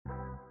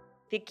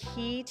The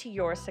key to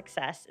your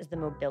success is the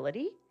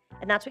mobility,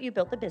 and that's what you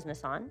built the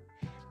business on,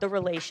 the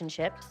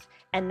relationships,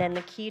 and then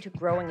the key to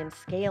growing and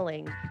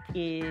scaling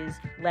is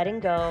letting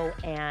go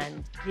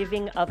and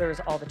giving others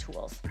all the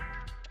tools.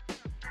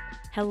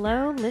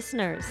 Hello,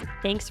 listeners.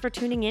 Thanks for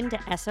tuning in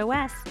to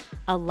SOS,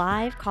 a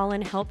live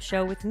call-in help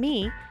show with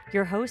me,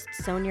 your host,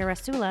 Sonia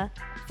Rasula,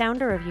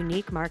 founder of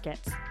Unique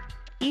Markets.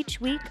 Each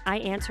week, I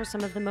answer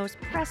some of the most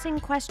pressing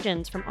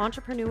questions from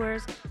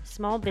entrepreneurs,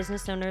 small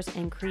business owners,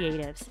 and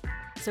creatives.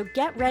 So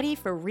get ready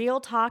for real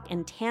talk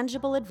and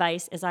tangible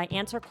advice as I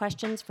answer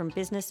questions from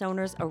business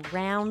owners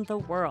around the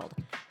world.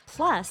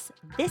 Plus,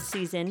 this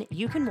season,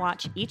 you can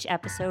watch each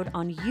episode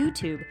on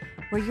YouTube,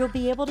 where you'll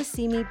be able to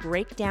see me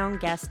break down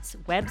guests'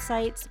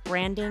 websites,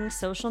 branding,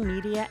 social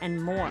media,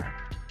 and more.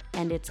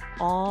 And it's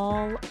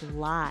all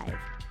live.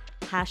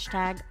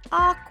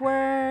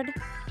 #awkward.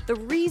 The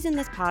reason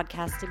this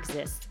podcast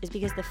exists is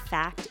because the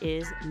fact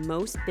is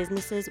most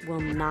businesses will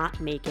not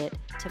make it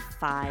to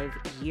 5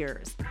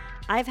 years.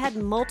 I've had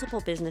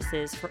multiple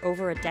businesses for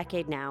over a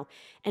decade now,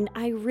 and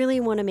I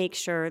really want to make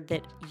sure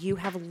that you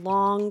have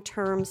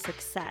long-term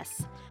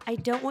success. I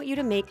don't want you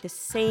to make the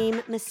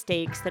same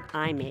mistakes that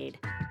I made.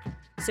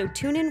 So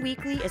tune in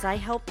weekly as I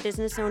help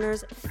business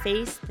owners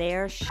face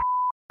their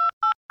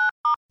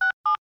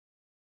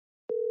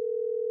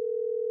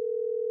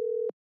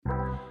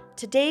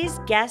Today's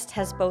guest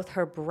has both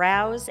her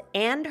brows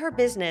and her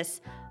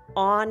business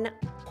on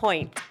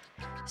point.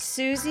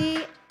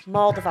 Susie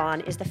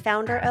Moldovan is the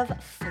founder of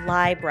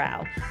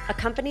Flybrow, a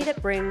company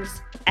that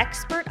brings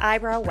expert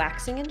eyebrow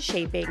waxing and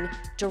shaping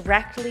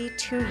directly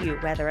to you,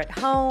 whether at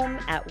home,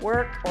 at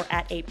work, or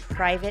at a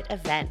private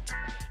event.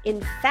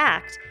 In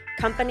fact,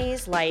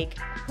 companies like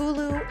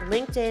Hulu,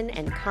 LinkedIn,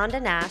 and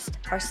Condé Nast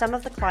are some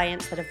of the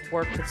clients that have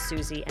worked with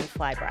Susie and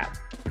Flybrow.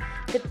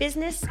 The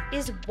business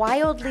is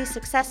wildly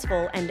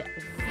successful and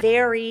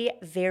very,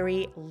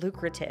 very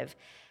lucrative.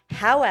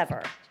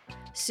 However,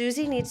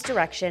 Susie needs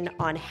direction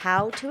on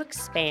how to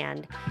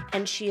expand,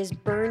 and she is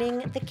burning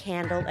the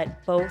candle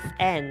at both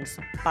ends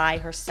by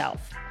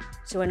herself.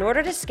 So in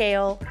order to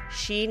scale,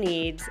 she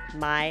needs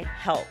my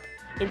help.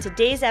 In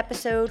today's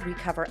episode, we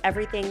cover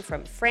everything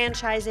from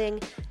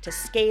franchising to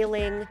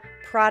scaling,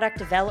 product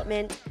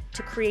development,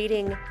 to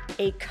creating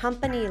a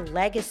company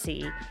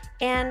legacy,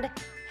 and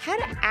how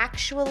to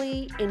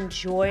actually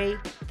enjoy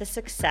the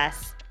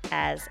success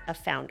as a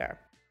founder.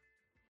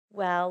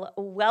 Well,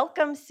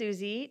 welcome,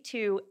 Susie,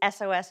 to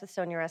SOS with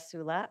Sonia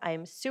Rasula.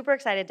 I'm super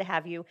excited to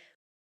have you.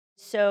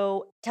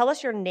 So tell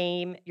us your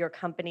name, your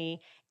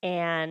company,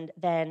 and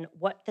then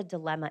what the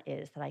dilemma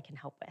is that I can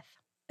help with.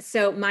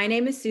 So my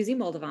name is Susie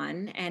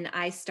Moldovan, and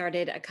I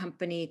started a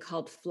company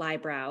called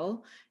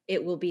Flybrow.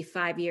 It will be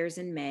 5 years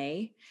in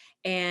May.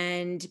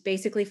 And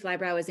basically,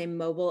 Flybrow is a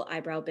mobile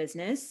eyebrow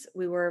business.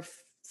 We were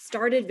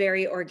started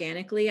very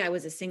organically. I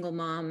was a single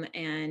mom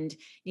and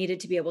needed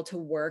to be able to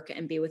work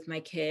and be with my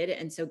kid.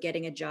 And so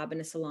getting a job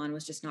in a salon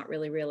was just not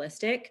really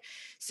realistic.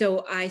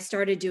 So I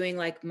started doing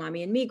like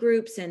mommy and me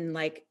groups and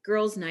like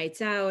girls'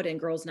 nights out and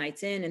girls'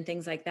 nights in and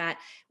things like that,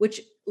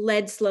 which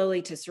led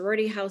slowly to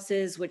sorority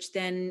houses, which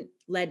then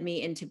led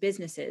me into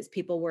businesses.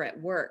 People were at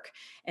work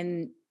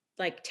and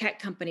like tech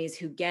companies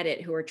who get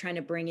it, who are trying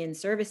to bring in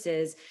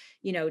services,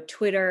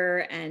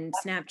 Twitter and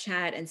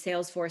Snapchat and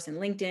Salesforce and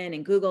LinkedIn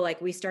and Google.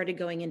 Like we started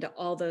going into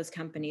all those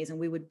companies and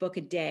we would book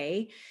a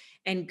day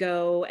and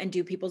go and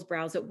do people's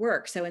brows at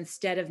work. So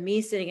instead of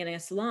me sitting in a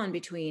salon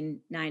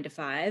between 9 to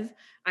 5,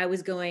 I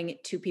was going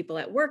to people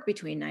at work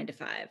between 9 to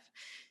 5.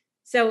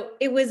 So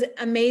it was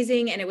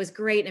amazing and it was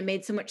great and it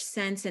made so much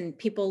sense and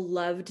people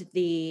loved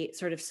the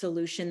sort of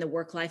solution, the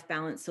work-life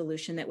balance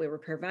solution that we were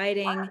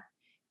providing.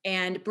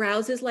 And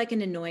brows is like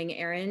an annoying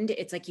errand.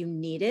 It's like you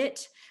need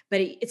it, but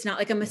it's not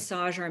like a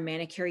massage or a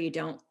manicure. You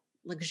don't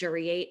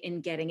luxuriate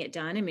in getting it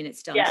done. I mean, it's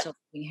still, still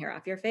taking hair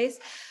off your face,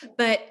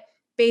 but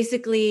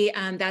basically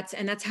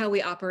that's how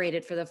we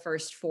operated for the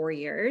first 4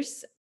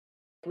 years.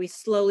 We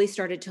slowly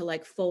started to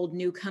like fold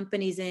new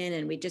companies in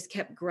and we just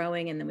kept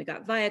growing. And then we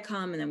got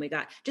Viacom and then we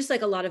got just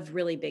like a lot of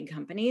really big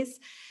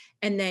companies.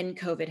 And then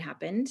COVID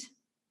happened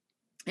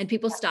and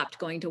people stopped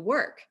going to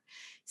work.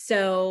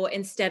 So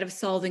instead of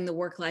solving the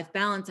work-life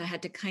balance, I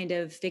had to kind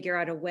of figure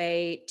out a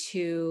way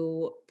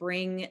to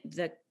bring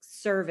the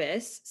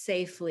service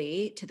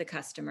safely to the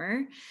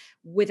customer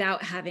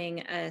without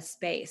having a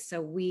space. So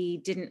we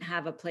didn't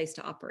have a place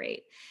to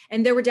operate.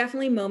 And there were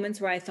definitely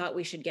moments where I thought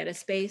we should get a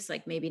space,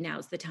 like maybe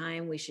now's the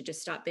time, we should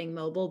just stop being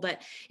mobile.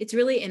 But it's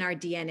really in our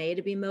DNA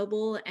to be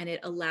mobile, and it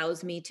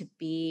allows me to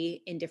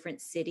be in different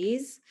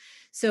cities.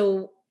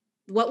 So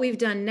what we've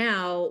done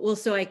now,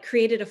 so I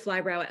created a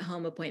Flybrow at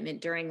home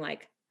appointment during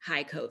like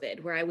high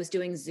COVID, where I was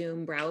doing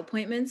Zoom brow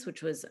appointments,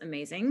 which was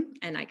amazing.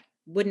 And I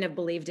wouldn't have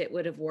believed it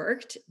would have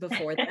worked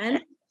before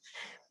then.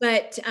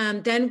 But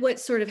then what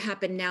sort of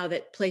happened now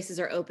that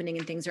places are opening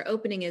and things are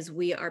opening is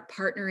we are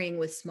partnering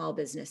with small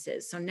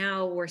businesses. So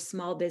now we're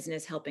small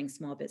business helping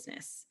small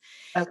business.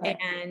 Okay.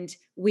 And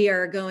we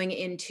are going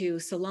into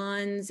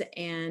salons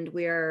and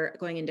we are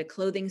going into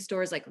clothing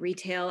stores like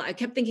retail. I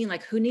kept thinking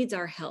like, who needs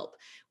our help?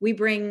 We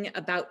bring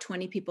about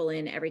 20 people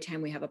in every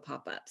time we have a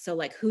pop-up. So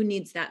like who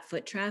needs that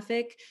foot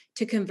traffic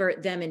to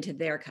convert them into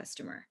their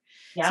customer?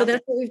 So Yeah.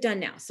 that's what we've done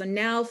now. So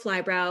now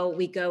Flybrow,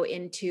 we go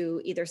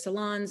into either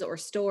salons or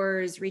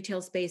stores,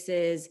 retail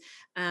spaces.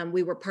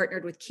 We were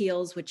partnered with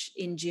Kiehl's, which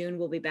in June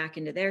will be back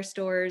into their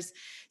stores.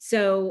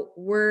 So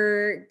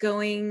we're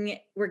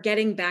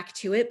getting back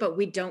to it, but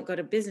we don't go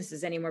to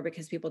businesses anymore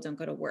because people don't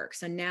go to work.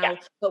 So now,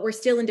 but we're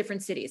still in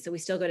different cities. So we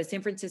still go to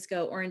San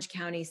Francisco, Orange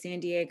County, San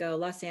Diego,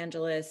 Los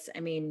Angeles. I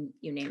mean,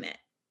 you name it.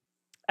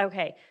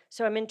 Okay.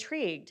 So I'm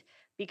intrigued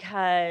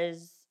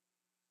because,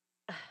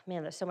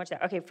 man, there's so much there.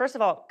 Okay. First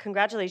of all,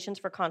 congratulations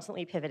for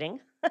constantly pivoting,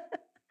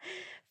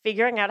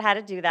 figuring out how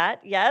to do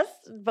that. Yes.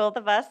 Both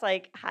of us,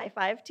 like, high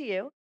five to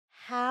you.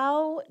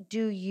 How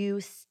do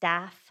you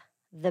staff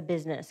the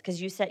business?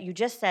 Because you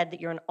just said that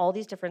you're in all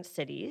these different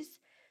cities.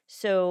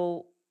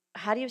 So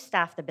how do you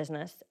staff the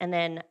business? And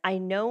then I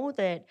know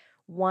that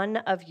one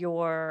of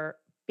your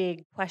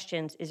big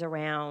questions is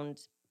around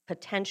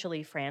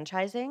potentially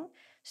franchising.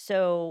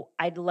 So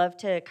I'd love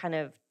to kind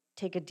of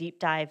take a deep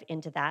dive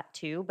into that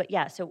too. But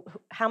yeah, so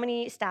how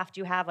many staff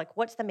do you have? Like,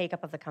 what's the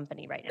makeup of the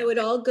company right now? So it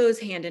all goes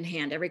hand in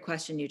hand, every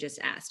question you just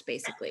asked,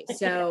 basically.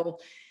 So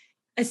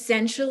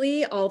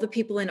essentially, all the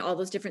people in all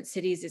those different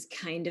cities is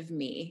kind of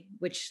me,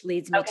 which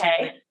leads me to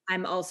Okay.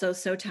 I'm also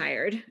so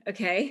tired.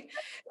 Okay.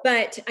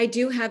 But I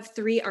do have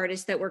 3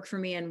 artists that work for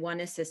me and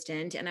 1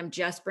 assistant, and I'm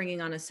just bringing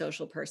on a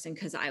social person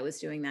because I was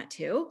doing that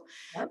too.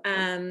 Yep.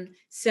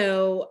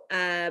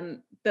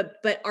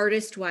 But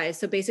artist wise,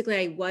 so basically,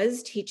 I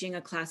was teaching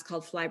a class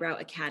called Flybrow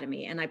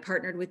Academy, and I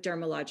partnered with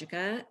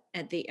Dermalogica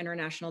at the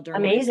International Dermal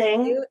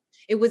Amazing. Institute.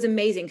 It was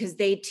amazing because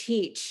they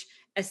teach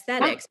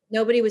aesthetics.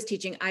 Nobody was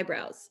teaching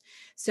eyebrows.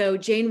 So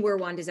Jane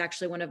Werwand is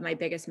actually one of my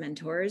biggest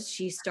mentors.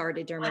 She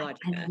started I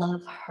Dermalogica.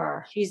 love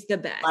her. She's the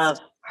best. Love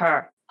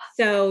her.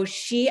 So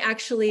she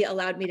actually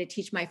allowed me to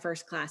teach my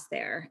first class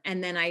there.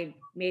 And then I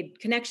made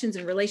connections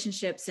and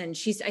relationships, and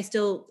I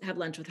still have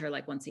lunch with her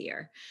like once a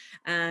year.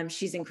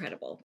 She's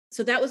incredible.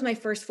 So that was my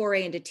first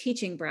foray into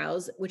teaching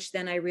brows, which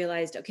then I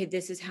realized, okay,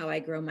 this is how I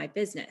grow my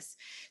business.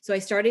 So I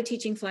started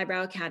teaching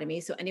Flybrow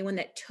Academy. So anyone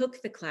that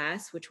took the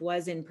class, which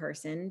was in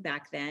person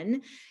back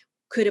then,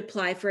 could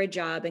apply for a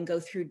job and go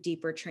through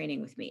deeper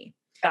training with me.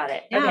 Got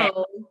it. Now,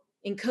 Okay.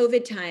 in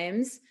COVID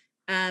times,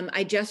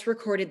 I just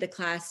recorded the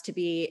class to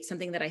be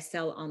something that I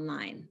sell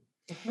online.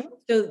 Mhm.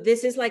 So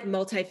this is like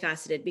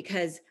multifaceted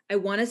because I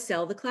want to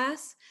sell the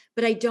class,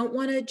 but I don't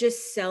want to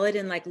just sell it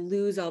and like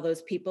lose all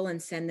those people and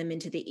send them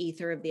into the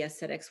ether of the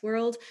aesthetics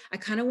world. I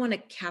kind of want to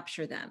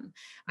capture them.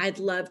 I'd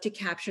love to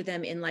capture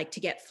them in like to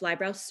get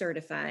Flybrow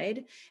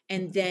certified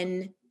and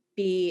then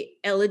be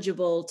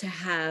eligible to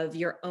have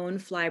your own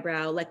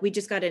Flybrow. Like we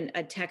just got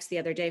a text the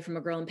other day from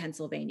a girl in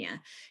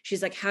Pennsylvania.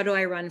 She's like, how do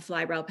I run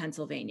Flybrow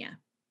Pennsylvania?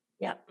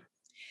 Yep.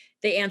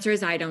 The answer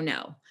is I don't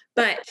know.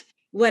 But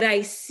what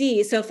I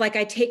see, so if like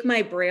I take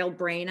my Braille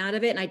brain out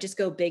of it and I just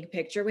go big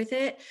picture with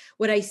it,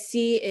 what I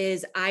see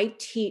is I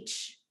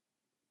teach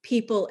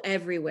people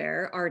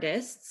everywhere,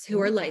 artists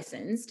who are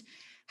licensed,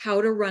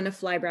 how to run a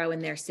Flybrow in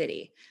their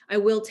city. I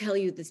will tell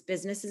you this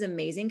business is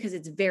amazing because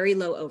it's very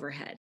low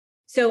overhead.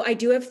 So I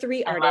do have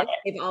 3 I love artists.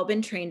 it. They've all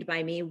been trained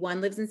by me. One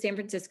lives in San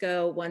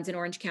Francisco, one's in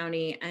Orange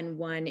County, and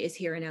one is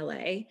here in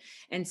LA.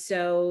 And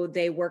so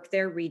they work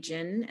their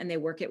region and they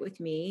work it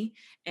with me,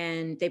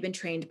 and they've been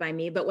trained by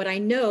me. But what I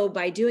know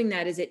by doing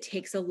that is it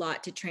takes a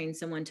lot to train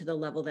someone to the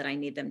level that I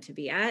need them to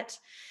be at.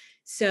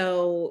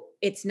 So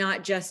it's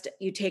not just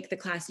you take the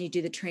class and you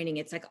do the training.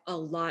 It's like a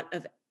lot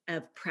of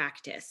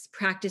practice.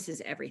 Practice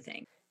is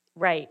everything.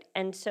 Right.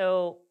 And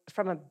so,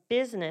 from a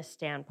business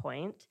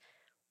standpoint,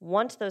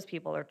 once those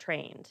people are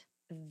trained,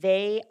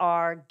 they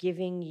are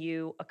giving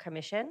you a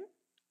commission,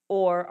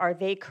 or are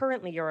they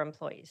currently your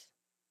employees?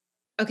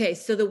 Okay,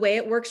 so the way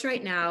it works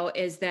right now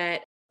is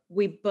that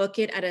we book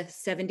it at a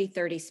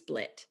 70-30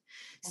 split.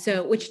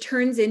 So which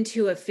turns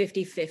into a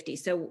 50-50.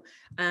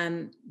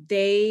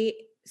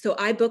 So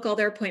I book all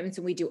their appointments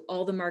and we do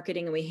all the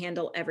marketing and we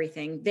handle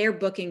everything. They're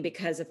booking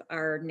because of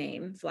our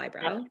name,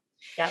 Flybrow.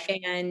 Yep.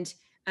 And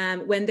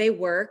when they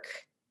work,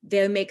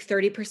 they'll make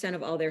 30%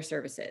 of all their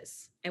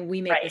services and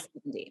we make the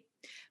 70.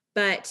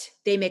 But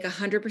they make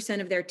 100%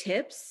 of their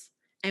tips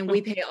and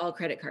we pay all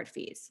credit card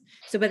fees.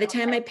 So by the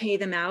time I pay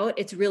them out,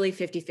 it's really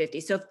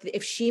 50-50. So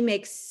if she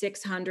makes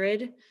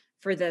 600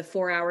 for the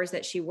 4 hours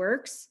that she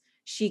works,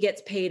 she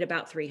gets paid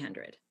about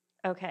 300.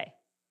 Okay.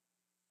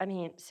 I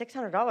mean,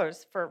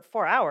 $600 for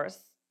 4 hours.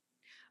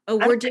 Oh,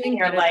 I'm we're sitting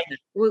doing here better.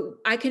 like,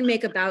 I can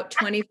make about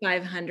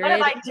 2,500. what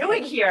am I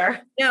doing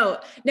here? No,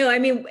 I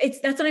mean,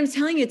 that's what I'm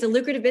telling you. It's a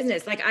lucrative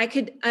business. Like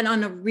and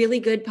on a really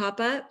good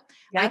pop-up,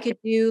 I Yep. could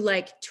do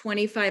like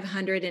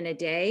 2,500 in a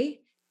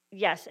day.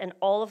 Yes, and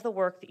all of the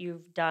work that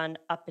you've done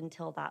up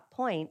until that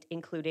point,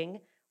 including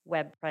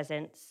web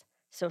presence,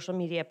 social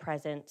media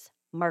presence,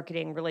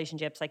 marketing,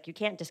 relationships. Like you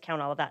can't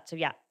discount all of that. So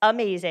yeah,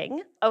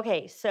 amazing.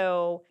 Okay,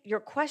 so your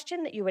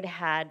question that you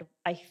had,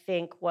 I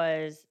think,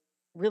 was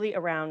really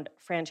around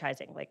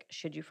franchising. Like,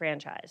 should you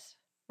franchise,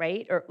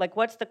 right? Or like,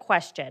 what's the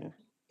question?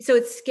 So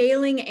it's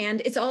scaling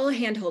and it's all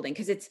hand holding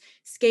because it's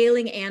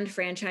scaling and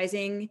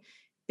franchising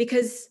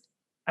because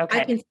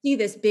I can see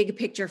this big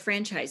picture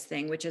franchise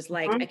thing, which is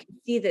like, I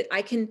can see that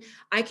I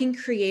can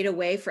create a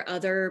way for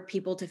other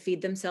people to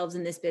feed themselves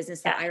in this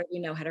business that I already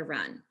know how to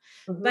run.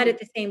 But at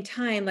the same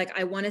time, like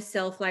I want to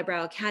sell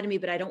Flybrow Academy,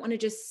 but I don't want to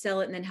just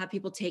sell it and then have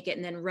people take it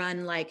and then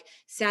run like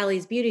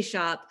Sally's Beauty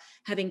Shop,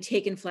 having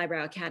taken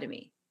Flybrow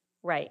Academy.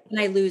 Right. And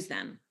I lose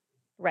them.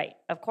 Right,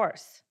 of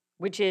course,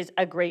 which is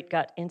a great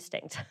gut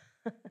instinct.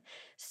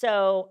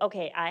 So,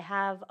 okay, I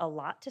have a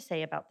lot to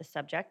say about the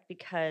subject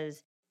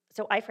because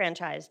so I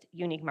franchised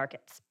Unique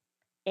Markets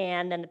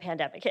and then the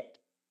pandemic hit.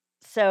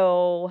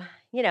 So,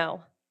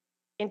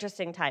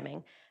 interesting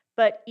timing.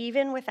 But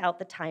even without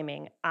the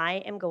timing, I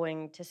am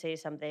going to say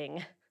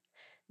something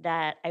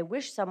that I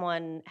wish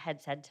someone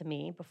had said to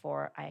me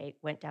before I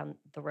went down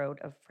the road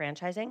of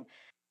franchising.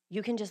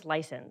 You can just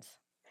license.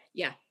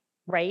 Yeah.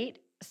 Right?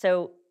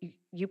 So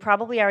you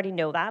probably already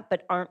know that,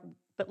 but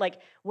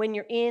like when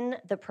you're in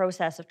the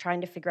process of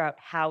trying to figure out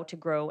how to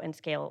grow and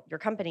scale your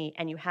company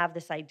and you have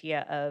this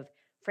idea of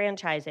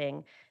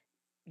franchising,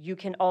 you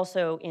can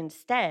also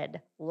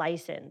instead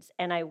license.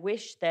 And I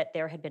wish that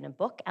there had been a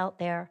book out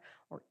there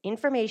or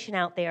information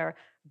out there,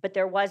 but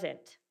there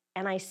wasn't.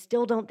 And I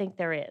still don't think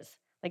there is.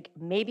 Like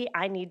maybe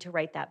I need to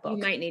write that book.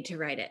 You might need to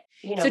write it.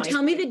 You know, So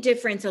tell me the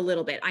difference a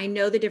little bit. I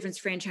know the difference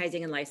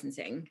franchising and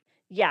licensing.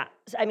 Yeah.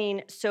 I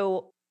mean,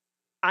 so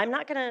I'm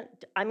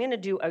going to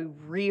do a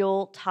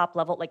real top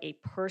level, like a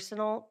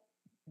personal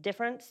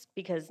difference,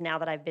 because now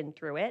that I've been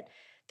through it,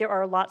 there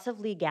are lots of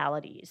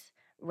legalities,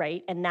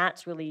 right? And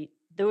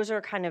those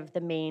are kind of the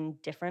main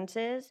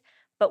differences.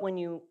 But when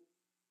you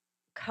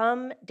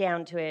come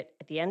down to it,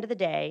 at the end of the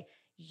day,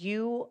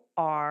 you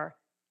are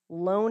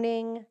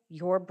loaning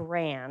your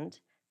brand,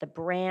 the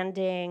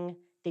branding,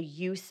 the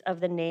use of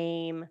the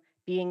name,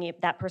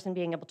 that person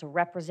being able to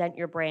represent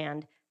your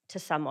brand to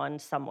someone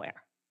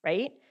somewhere,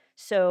 right?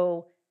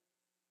 So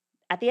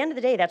at the end of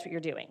the day, that's what you're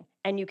doing.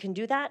 And you can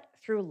do that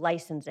through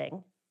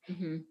licensing.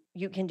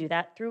 You can do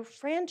that through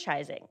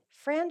franchising.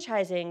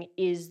 Franchising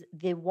is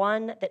the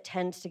one that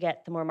tends to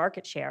get the more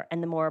market share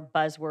and the more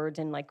buzzwords.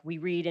 And like we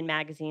read in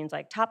magazines,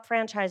 like top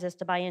franchises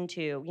to buy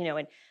into,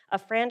 and a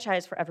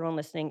franchise for everyone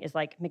listening is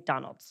like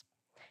McDonald's.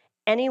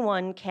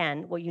 Anyone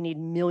can, well, you need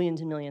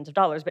millions and millions of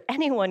dollars, but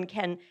anyone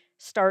can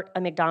start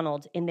a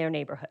McDonald's in their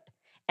neighborhood.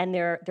 And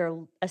they're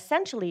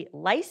essentially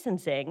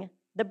licensing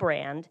the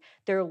brand.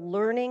 They're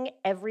learning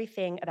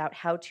everything about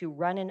how to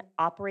run and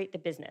operate the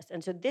business.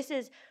 And so this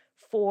is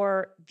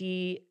for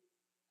the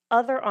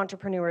other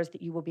entrepreneurs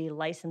that you will be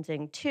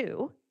licensing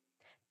to.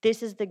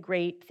 This is the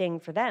great thing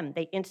for them.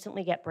 They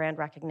instantly get brand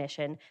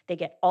recognition. They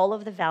get all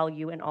of the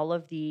value and all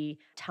of the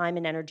time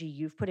and energy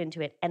you've put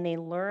into it. And they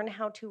learn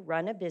how to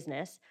run a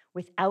business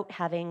without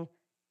having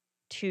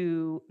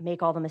to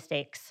make all the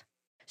mistakes.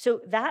 So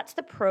that's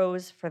the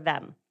pros for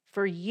them.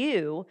 For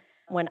you,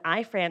 when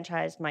I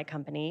franchised my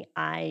company,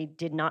 I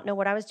did not know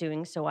what I was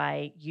doing. So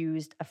I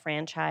used a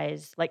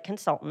franchise like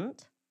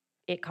consultant.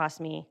 It cost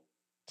me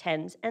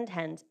tens and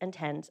tens and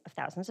tens of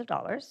thousands of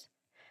dollars.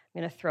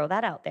 I'm going to throw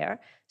that out there.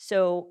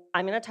 So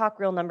I'm going to talk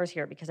real numbers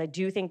here because I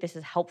do think this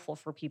is helpful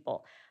for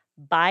people.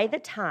 By the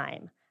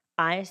time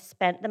I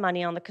spent the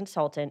money on the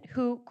consultant,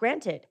 who,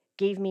 granted,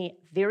 gave me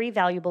very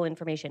valuable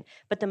information,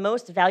 but the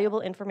most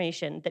valuable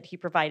information that he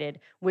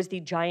provided was the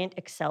giant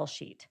Excel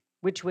sheet,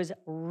 which was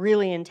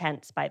really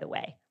intense, by the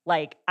way.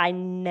 Like, I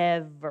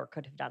never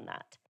could have done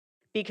that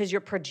because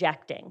you're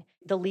projecting.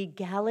 The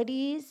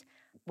legalities,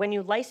 when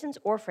you license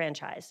or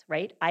franchise,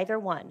 right, either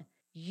one,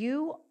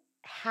 you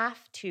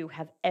have to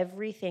have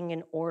everything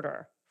in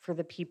order for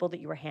the people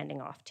that you are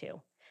handing off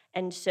to.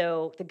 And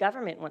so the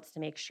government wants to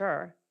make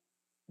sure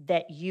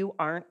that you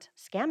aren't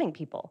scamming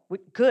people.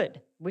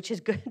 Which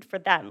is good for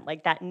them.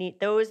 Like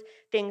those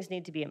things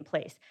need to be in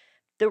place.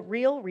 The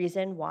real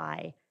reason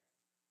why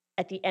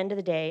at the end of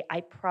the day,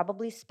 I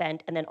probably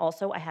spent, and then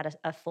also I had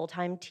a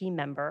full-time team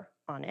member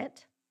on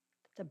it.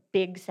 It's a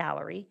big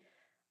salary.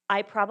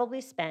 I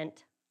probably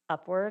spent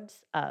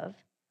upwards of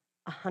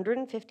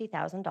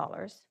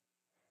 $150,000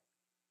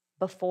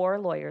 before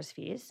lawyer's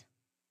fees.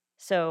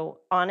 So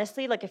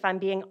honestly, like if I'm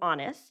being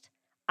honest,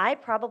 I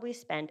probably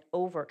spent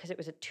over, because it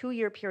was a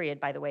 2-year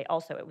period, by the way,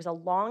 also. It was a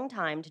long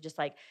time to just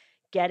like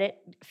get it,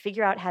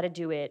 figure out how to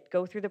do it,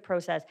 go through the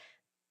process,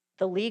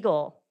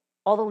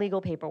 all the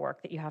legal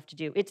paperwork that you have to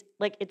do. It's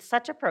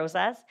such a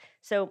process.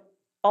 So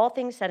all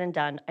things said and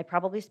done, I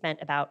probably spent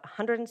about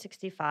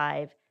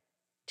 $165,000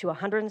 to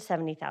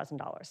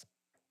 $170,000.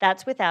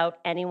 That's without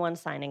anyone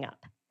signing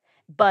up.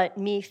 But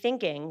me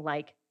thinking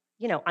like,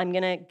 I'm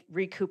going to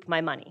recoup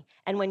my money.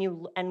 And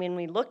when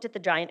we looked at the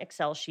giant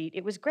Excel sheet,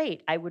 it was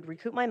great. I would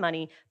recoup my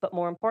money, but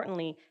more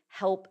importantly,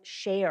 help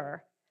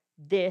share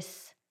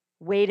this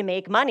way to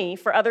make money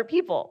for other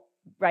people,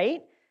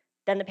 right?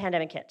 then the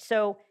pandemic hit.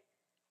 So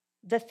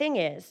the thing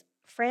is,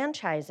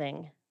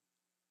 franchising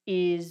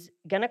is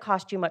going to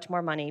cost you much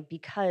more money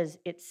because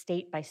it's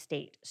state by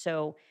state.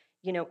 So,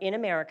 in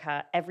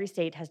America, every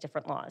state has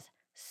different laws.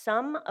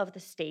 Some of the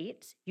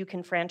states you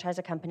can franchise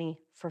a company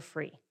for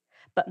free,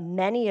 but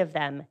many of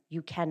them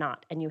you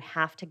cannot, and you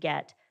have to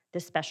get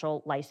this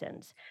special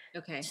license.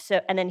 Okay.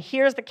 So, and then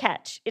here's the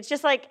catch. It's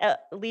just like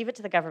leave it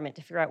to the government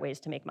to figure out ways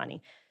to make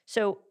money.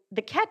 So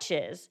the catch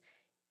is,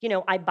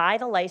 I buy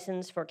the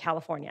license for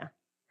California,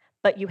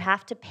 but you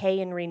have to pay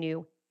and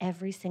renew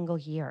every single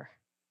year.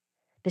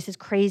 This is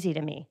crazy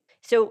to me.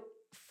 So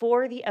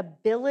for the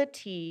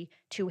ability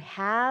to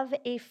have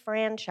a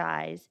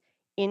franchise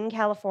in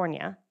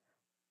California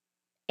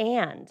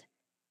and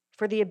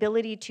for the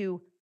ability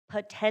to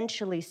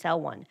potentially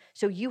sell one,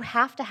 so you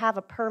have to have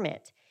a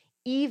permit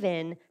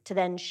even to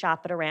then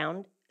shop it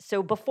around.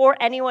 So before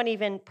anyone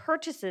even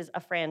purchases a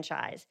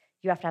franchise,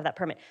 you have to have that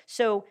permit.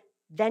 So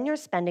then you're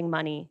spending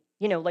money,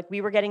 like we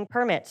were getting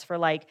permits for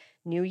like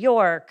New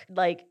York,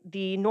 like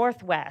the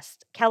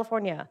Northwest,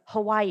 California,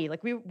 Hawaii.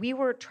 Like we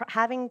were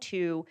having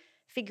to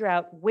figure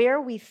out where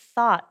we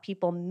thought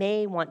people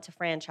may want to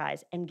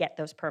franchise and get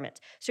those permits.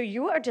 So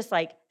you are just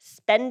like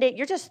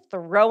you're just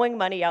throwing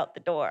money out the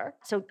door.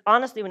 So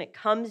honestly, when it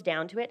comes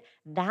down to it,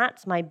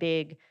 that's my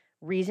big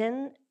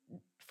reason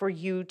for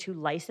you to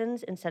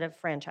license instead of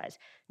franchise.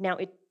 Now,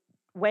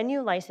 when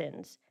you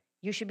license,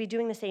 you should be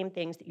doing the same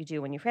things that you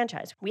do when you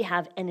franchise. We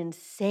have an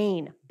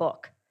insane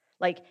book.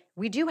 Like,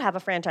 we do have a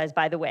franchise,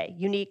 by the way,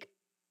 Unique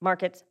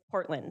Markets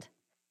Portland.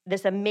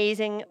 This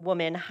amazing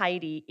woman,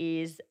 Heidi,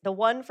 is the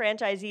one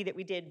franchisee that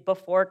we did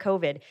before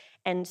COVID.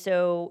 And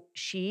so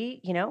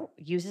she,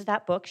 uses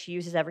that book. She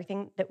uses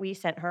everything that we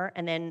sent her.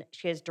 And then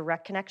she has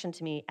direct connection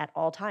to me at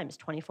all times,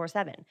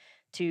 24/7,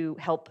 to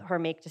help her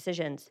make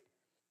decisions.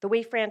 The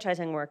way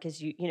franchising work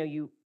is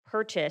you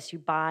purchase, you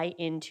buy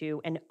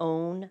into and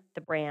own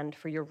the brand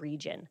for your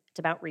region. It's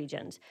about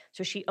regions.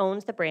 So she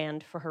owns the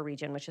brand for her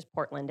region, which is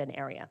Portland and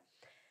area.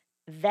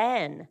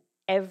 Then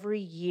every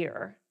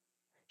year,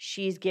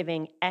 she's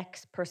giving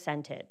X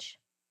percentage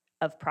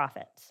of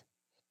profits.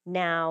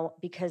 Now,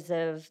 because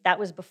of that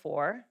was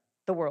before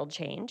the world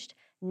changed.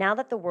 Now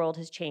that the world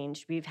has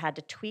changed, we've had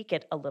to tweak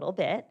it a little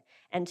bit.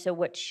 And so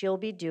what she'll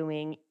be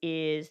doing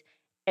is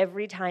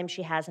every time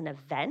she has an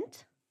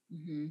event,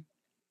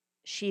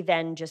 she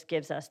then just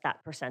gives us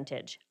that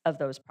percentage of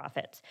those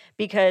profits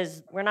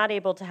because we're not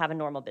able to have a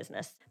normal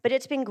business. But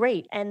it's been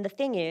great. And the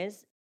thing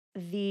is,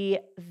 the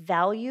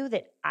value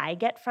that I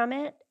get from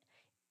it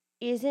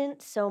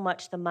isn't so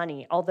much the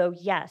money. Although,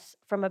 yes,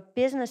 from a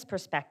business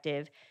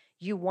perspective,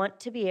 you want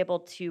to be able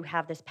to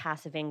have this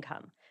passive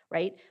income,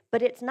 right?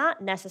 But it's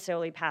not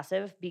necessarily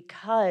passive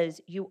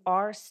because you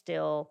are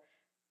still,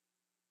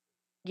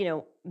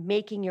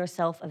 making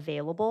yourself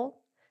available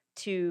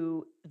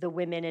to the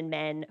women and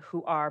men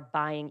who are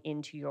buying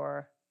into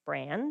your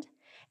brand.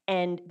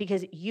 And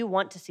because you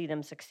want to see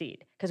them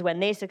succeed, because when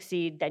they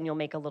succeed, then you'll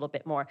make a little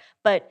bit more.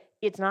 But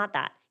it's not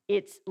that.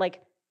 It's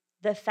like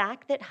the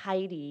fact that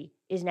Heidi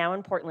is now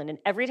in Portland, and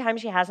every time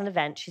she has an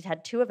event, she's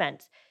had 2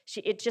 events,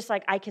 it's just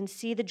like I can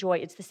see the joy.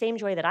 It's the same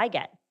joy that I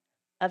get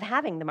of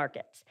having the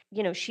markets.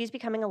 She's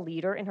becoming a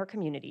leader in her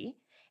community,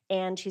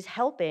 and she's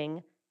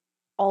helping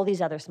all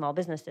these other small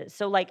businesses.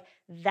 So like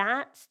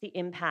that's the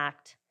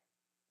impact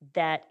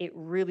that it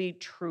really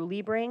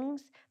truly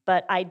brings.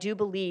 But I do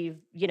believe,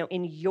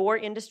 in your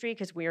industry,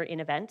 because we're in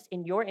events,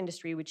 in your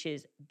industry, which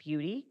is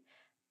beauty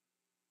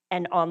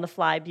and on the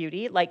fly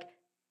beauty, like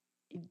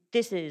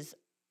this is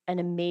an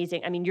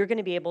amazing, you're going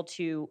to be able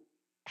to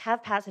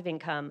have passive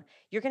income.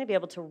 You're going to be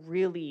able to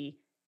really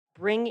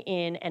bring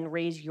in and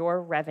raise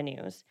your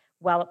revenues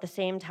while at the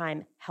same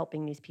time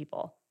helping these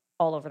people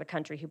all over the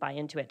country who buy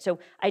into it. So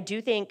I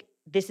do think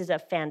this is a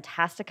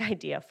fantastic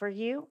idea for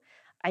you.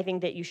 I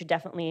think that you should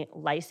definitely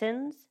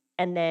license.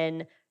 And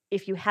then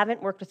if you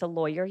haven't worked with a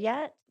lawyer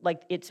yet,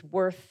 like it's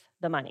worth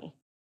the money.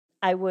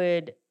 I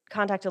would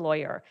contact a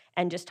lawyer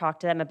and just talk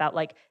to them about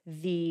like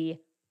the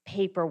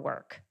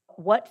paperwork.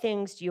 What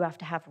things do you have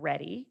to have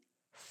ready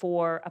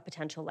for a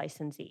potential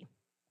licensee?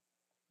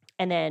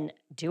 And then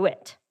do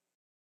it.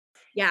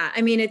 Yeah,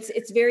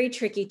 it's very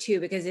tricky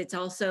too, because it's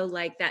also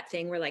like that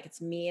thing where like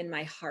it's me and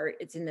my heart,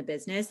 it's in the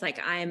business.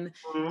 Like I'm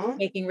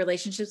making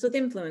relationships with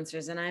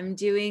influencers and I'm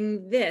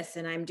doing this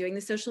and I'm doing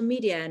the social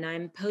media and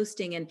I'm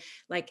posting and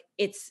like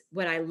it's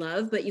what I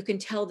love, but you can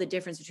tell the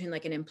difference between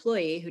like an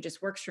employee who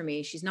just works for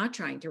me. She's not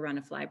trying to run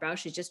a Flybrow.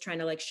 She's just trying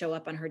to like show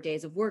up on her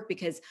days of work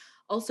because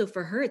also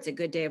for her, it's a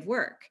good day of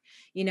work.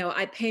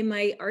 I pay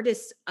my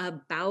artists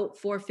about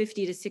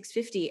 $450 to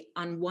 $650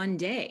 on one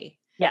day.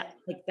 Yeah.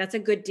 Like that's a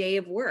good day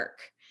of work.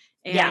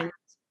 And,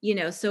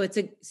 so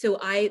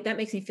that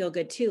makes me feel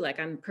good too. Like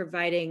I'm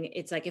providing,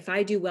 it's like, if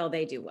I do well,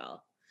 they do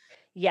well.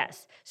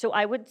 Yes. So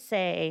I would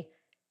say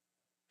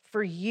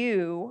for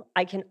you,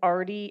 I can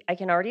already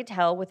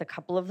tell with a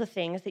couple of the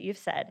things that you've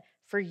said.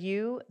 For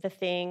you, the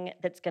thing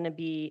that's going to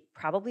be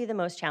probably the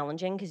most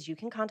challenging, because you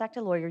can contact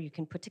a lawyer, you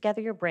can put together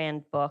your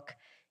brand book,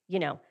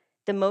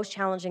 the most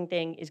challenging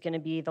thing is going to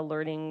be the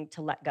learning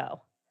to let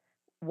go.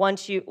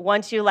 once you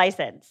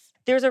license.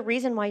 There's a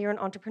reason why you're an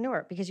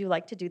entrepreneur, because you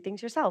like to do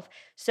things yourself.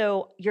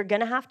 So you're going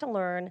to have to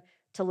learn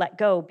to let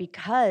go,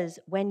 because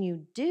when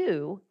you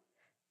do,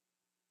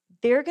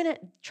 they're going to,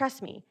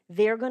 trust me,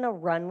 they're going to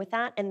run with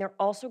that. And they're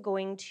also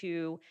going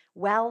to,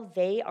 while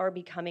they are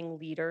becoming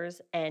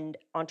leaders and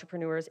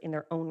entrepreneurs in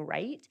their own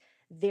right,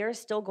 they're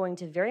still going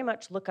to very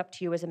much look up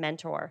to you as a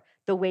mentor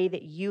the way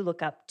that you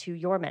look up to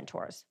your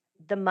mentors.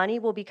 The money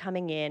will be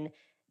coming in.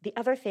 The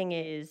other thing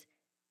is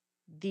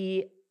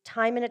the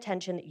time and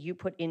attention that you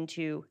put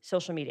into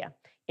social media,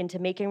 into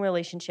making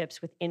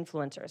relationships with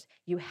influencers.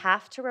 You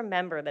have to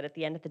remember that at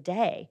the end of the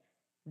day,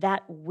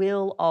 that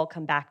will all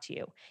come back to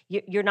you.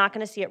 You're not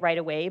going to see it right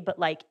away, but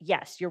like,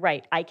 yes, you're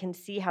right. I can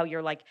see how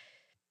you're like,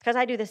 because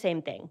I do the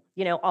same thing.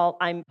 You know,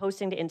 I'm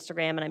posting to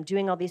Instagram and I'm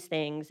doing all these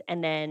things,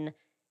 and then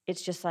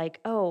it's just like,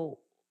 oh,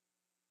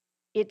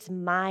 it's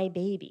my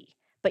baby.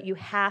 But you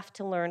have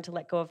to learn to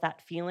let go of that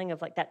feeling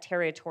of like that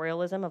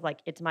territorialism of like,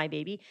 it's my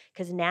baby.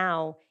 Because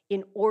now,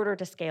 in order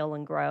to scale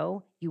and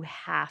grow, you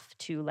have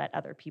to let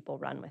other people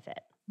run with it.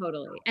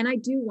 Totally. And I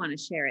do want to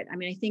share it. I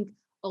mean, I think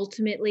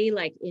ultimately,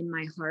 like in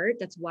my heart,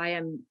 that's why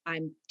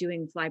I'm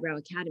doing Flybrow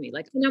Academy.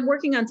 Like, and I'm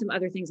working on some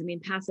other things. I mean,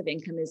 passive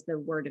income is the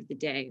word of the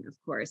day, of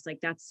course. Like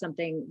that's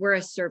something, we're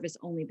a service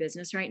only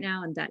business right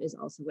now. And that is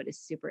also what is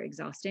super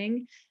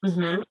exhausting.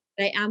 Mm-hmm.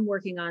 I am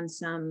working on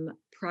some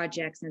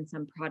projects and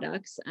some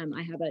products.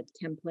 I have a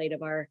template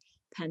of our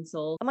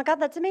pencil. Oh my God,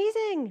 that's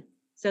amazing.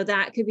 So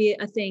that could be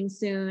a thing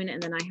soon.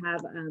 And then I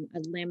have a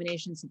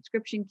lamination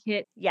subscription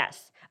kit.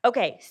 Yes.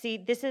 Okay. See,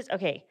 this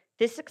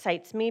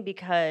excites me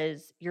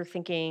because you're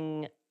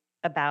thinking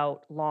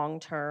about long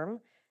term,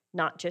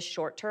 not just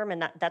short term.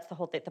 And that's the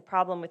whole thing. The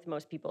problem with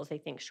most people is they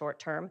think short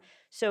term.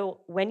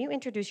 So when you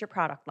introduce your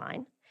product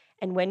line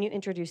and when you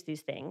introduce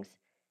these things,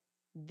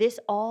 this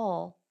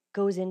all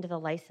goes into the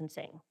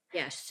licensing.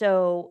 Yes.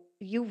 So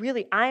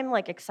I'm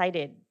like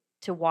excited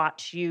to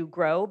watch you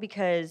grow,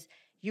 because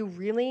you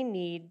really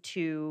need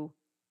to,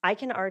 I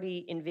can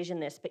already envision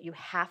this, but you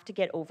have to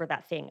get over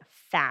that thing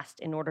fast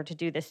in order to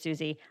do this,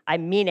 Susie. I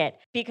mean it,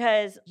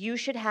 because you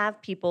should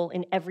have people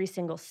in every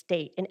single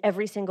state, in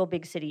every single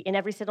big city, in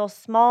every single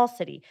small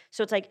city.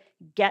 So it's like,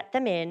 get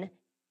them in,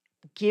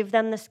 give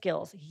them the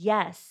skills.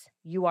 Yes,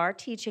 you are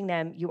teaching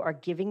them, you are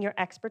giving your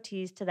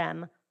expertise to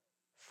them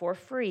for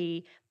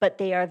free, but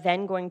they are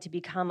then going to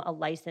become a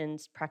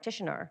licensed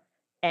practitioner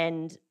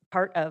and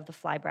part of the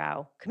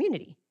Flybrow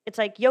community. It's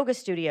like yoga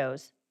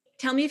studios.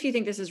 Tell me if you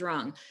think this is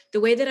wrong.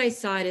 The way that I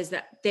saw it is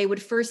that they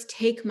would first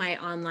take my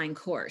online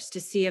course to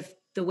see if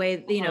the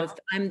way, you know, if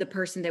I'm the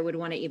person they would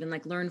want to even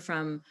like learn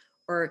from,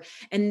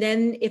 and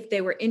then if they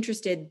were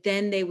interested,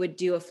 then they would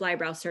do a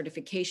Flybrow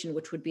certification,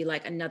 which would be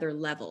like another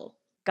level.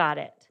 Got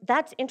it.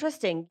 That's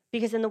interesting,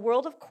 because in the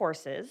world of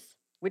courses,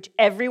 which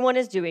everyone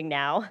is doing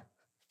now,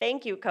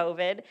 thank you,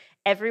 COVID,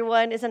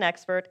 everyone is an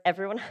expert,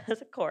 everyone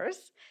has a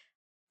course.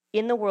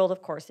 In the world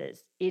of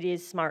courses, it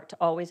is smart to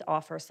always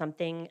offer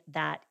something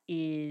that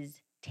is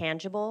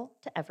tangible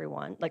to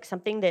everyone, like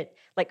something that,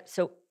 like,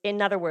 so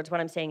in other words, what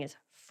I'm saying is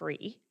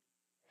free.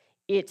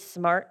 It's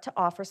smart to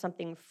offer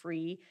something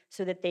free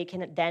so that they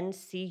can then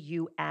see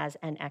you as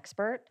an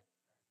expert,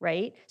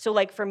 right? So,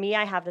 like for me,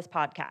 I have this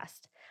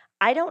podcast.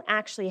 I don't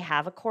actually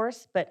have a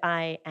course, but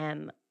I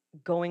am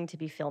going to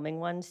be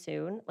filming one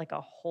soon, like a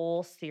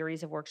whole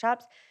series of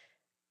workshops.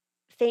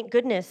 Thank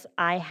goodness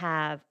I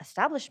have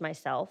established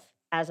myself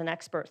as an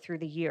expert through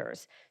the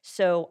years.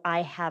 So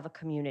I have a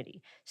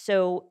community.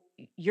 So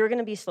you're going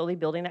to be slowly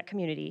building that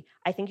community.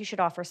 I think you should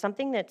offer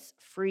something that's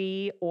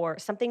free or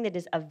something that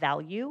is of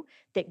value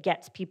that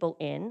gets people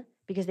in,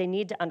 because they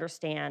need to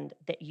understand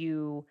that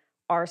you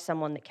are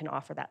someone that can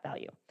offer that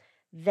value.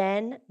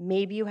 Then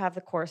maybe you have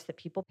the course that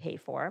people pay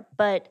for,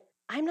 but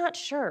I'm not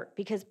sure,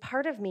 because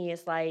part of me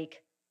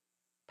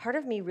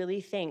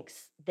really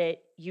thinks that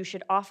you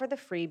should offer the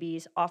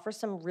freebies, offer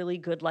some really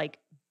good like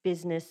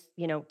business,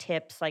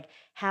 tips, like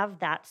have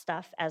that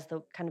stuff as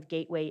the kind of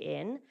gateway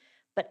in.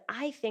 But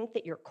I think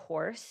that your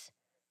course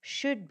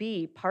should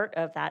be part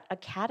of that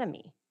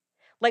academy.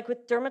 Like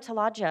with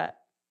Dermatologia.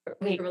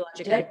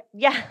 Dermatologica.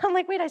 Yeah, I'm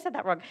like, wait, I said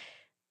that wrong.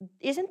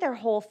 Isn't their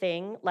whole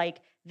thing like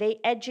they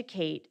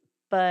educate,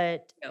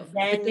 but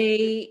then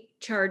they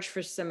charge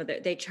for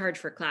they charge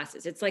for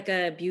classes. It's like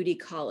a beauty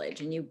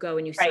college, and you go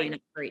and you sign up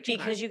for each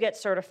because class. you get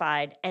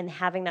certified, and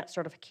having that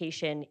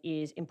certification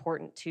is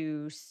important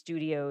to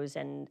studios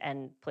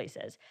and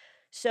places.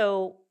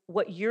 So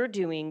what you're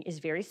doing is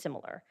very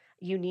similar.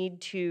 You need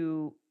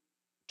to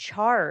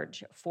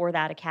charge for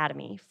that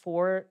academy,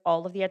 for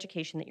all of the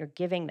education that you're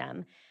giving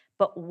them.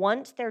 But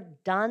once they're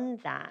done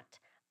that,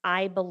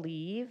 I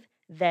believe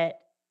that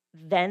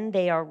then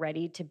they are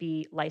ready to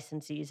be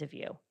licensees of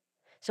you.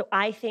 So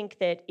I think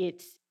that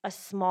it's a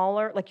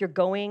smaller, like you're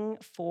going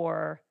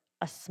for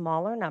a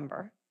smaller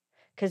number,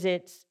 because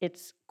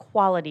it's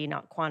quality,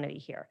 not quantity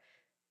here.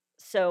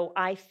 So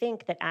I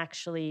think that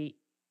actually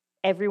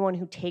everyone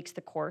who takes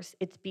the course,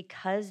 it's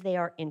because they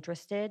are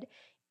interested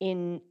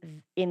in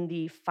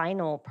the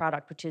final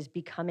product, which is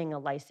becoming a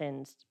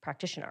licensed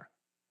practitioner.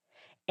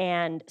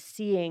 and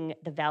seeing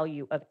the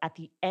value of at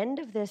the end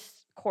of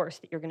this course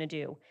that you're going to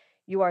do,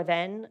 you are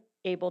then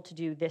able to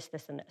do this,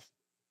 this, and this.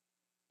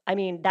 I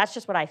mean, that's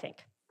just what I think.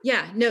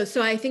 Yeah, no.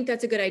 So I think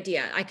that's a good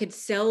idea. I could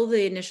sell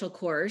the initial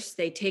course.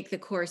 They take the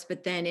course,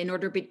 but then in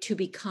order to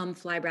become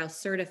Flybrow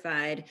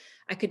certified,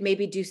 I could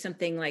maybe do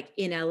something like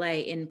in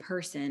LA in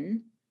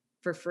person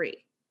for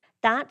free.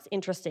 That's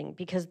interesting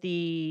because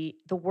the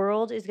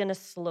world is going to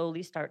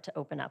slowly start to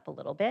open up a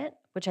little bit,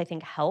 which I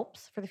think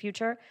helps for the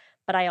future.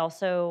 But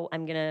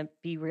I'm going to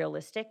be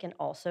realistic and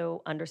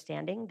also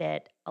understanding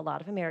that a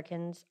lot of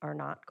Americans are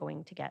not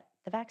going to get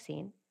the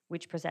vaccine,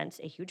 which presents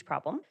a huge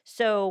problem.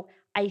 So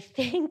I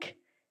think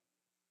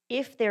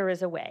if there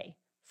is a way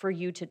for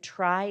you to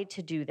try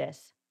to do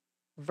this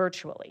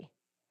virtually,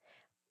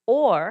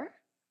 or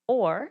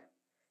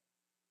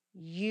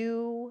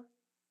you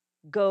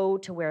go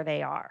to where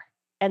they are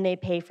and they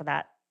pay for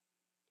that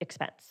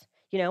expense,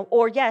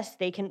 or yes,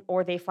 they can,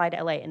 or they fly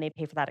to LA and they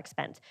pay for that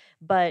expense.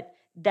 But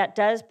that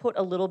does put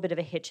a little bit of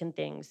a hitch in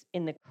things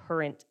in the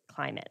current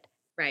climate.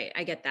 Right.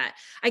 I get that.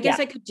 I guess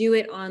I could do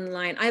it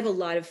online. I have a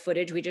lot of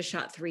footage. We just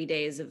shot 3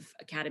 days of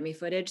Academy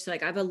footage. So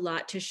like I have a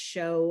lot to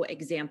show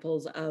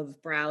examples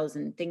of brows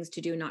and things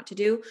to do, not to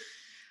do.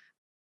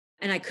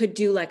 And I could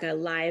do like a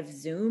live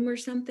Zoom or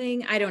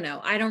something. I don't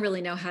know. I don't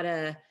really know how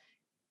to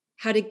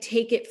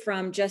take it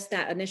from just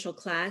that initial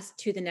class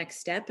to the next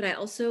step. But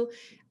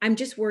I'm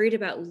just worried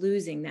about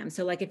losing them.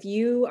 So like if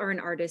you are an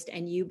artist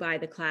and you buy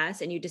the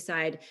class and you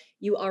decide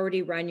you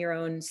already run your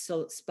own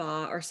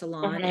spa or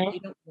salon and you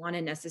don't want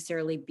to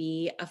necessarily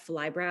be a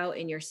Flybrow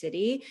in your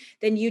city,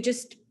 then you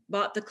just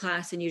bought the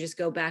class and you just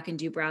go back and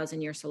do brows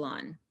in your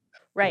salon.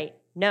 Right.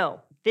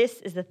 No,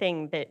 this is the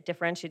thing that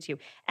differentiates you.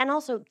 And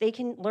also they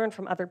can learn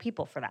from other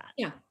people for that.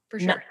 Yeah, for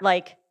sure.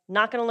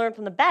 Not going to learn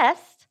from the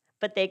best,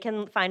 but they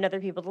can find other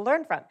people to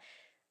learn from.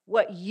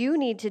 What you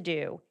need to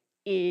do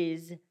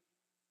is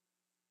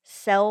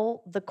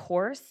sell the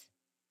course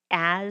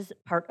as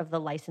part of the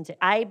licensing.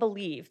 I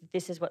believe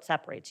this is what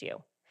separates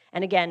you.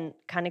 And again,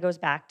 kind of goes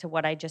back to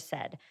what I just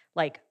said,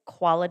 like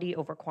quality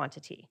over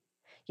quantity.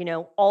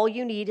 All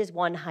you need is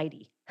one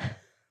Heidi.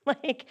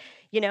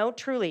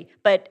 Truly.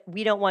 But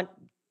we don't want,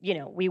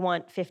 we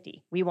want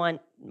 50. We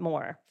want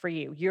more for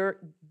you.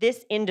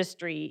 This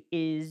industry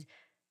is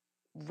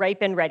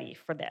ripe and ready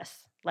for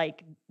this.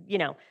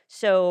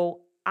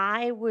 So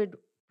I would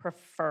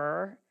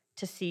prefer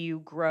to see you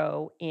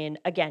grow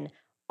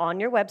on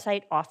your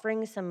website,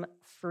 offering some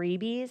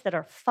freebies that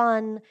are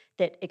fun,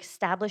 that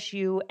establish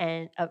you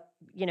and,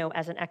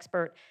 as an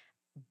expert,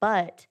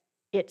 but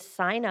it's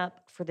sign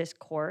up for this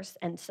course.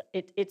 And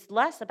it's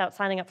less about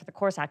signing up for the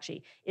course,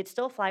 actually. It's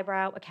still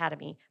Flybrow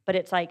Academy, but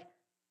it's like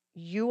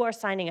you are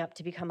signing up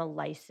to become a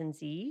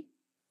licensee,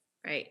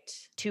 right?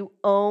 To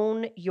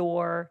own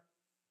your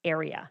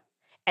area.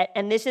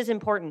 And this is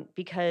important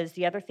because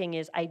the other thing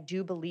is I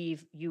do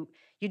believe you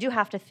do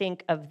have to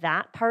think of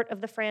that part of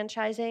the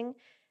franchising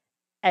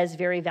as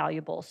very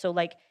valuable. So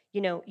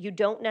you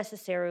don't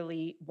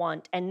necessarily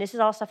want, and this is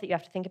all stuff that you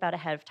have to think about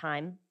ahead of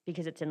time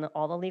because it's in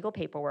all the legal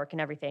paperwork and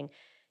everything.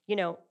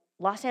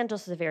 Los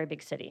Angeles is a very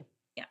big city.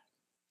 Yeah.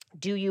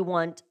 Do you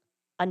want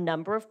a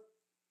number of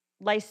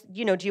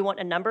do you want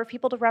a number of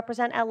people to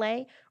represent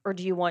LA or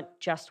do you want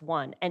just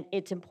one? And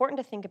it's important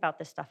to think about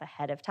this stuff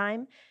ahead of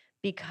time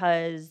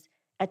because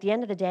at the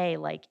end of the day,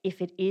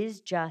 if it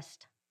is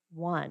just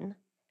one,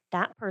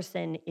 that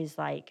person is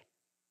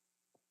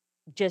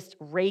just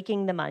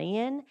raking the money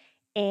in.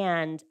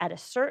 And at a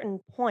certain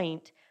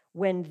point,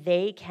 when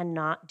they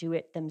cannot do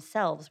it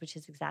themselves, which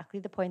is exactly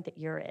the point that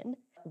you're in,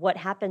 what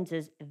happens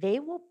is they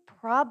will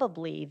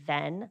probably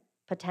then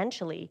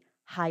potentially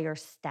hire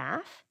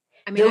staff.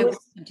 I want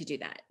them to do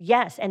that.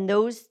 Yes, and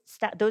those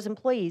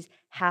employees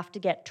have to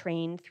get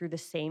trained through the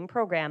same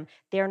program.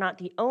 They're not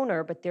the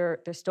owner, but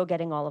they're still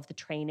getting all of the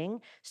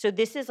training. So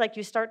this is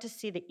you start to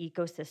see the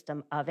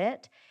ecosystem of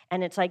it,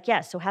 and it's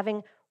so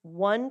having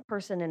one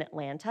person in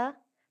Atlanta,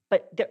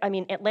 but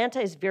Atlanta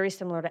is very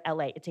similar to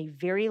LA. It's a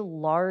very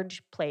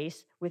large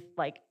place with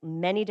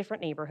many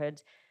different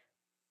neighborhoods.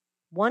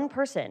 One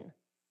person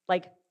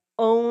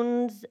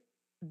owns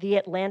the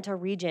Atlanta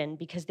region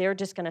because they're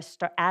just going to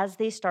start as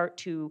they start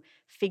to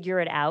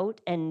figure it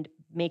out and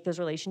make those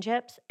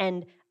relationships.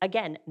 And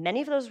again,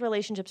 many of those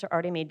relationships are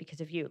already made because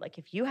of you.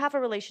 If you have a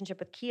relationship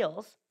with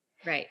Kiehl's,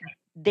 right,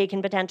 they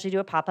can potentially do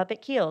a pop-up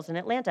at Kiehl's in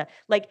Atlanta.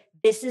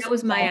 That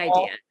was my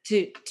idea.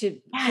 To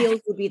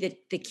Kiehl's would be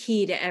the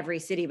key to every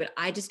city, but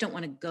I just don't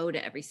want to go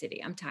to every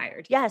city. I'm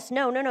tired. Yes,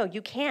 no.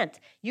 You can't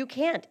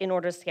in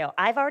order to scale.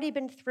 I've already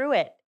been through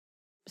it.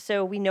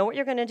 So we know what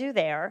you're going to do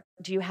there.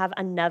 Do you have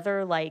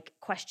another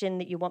question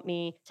that you want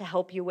me to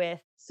help you with?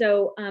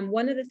 So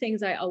one of the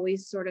things I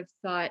always sort of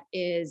thought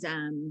is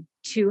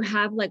to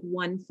have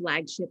one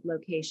flagship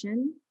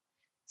location.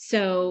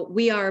 So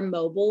we are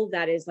mobile.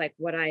 That is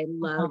what I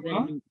love.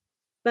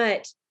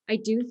 But I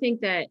do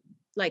think that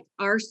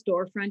our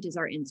storefront is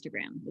our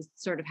Instagram is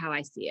sort of how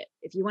I see it.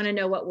 If you want to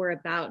know what we're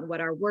about and what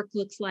our work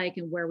looks like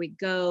and where we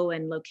go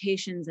and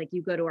locations,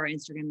 you go to our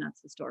Instagram, that's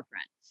the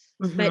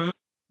storefront. But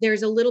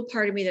there's a little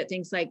part of me that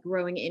thinks like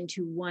growing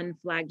into one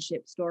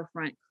flagship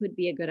storefront could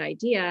be a good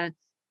idea.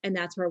 And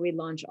that's where we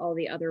launch all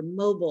the other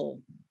mobile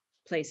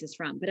places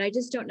from. But I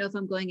just don't know if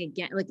I'm going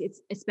again. Like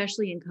it's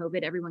especially in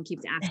COVID, everyone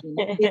keeps asking.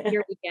 The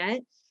busier we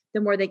get,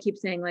 the more they keep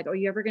saying, like, "Are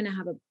you ever going to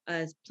have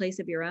a place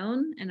of your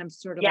own?" And I'm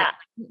sort of like,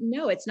 Yeah.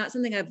 no, it's not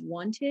something I've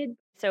wanted.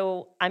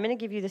 So I'm going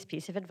to give you this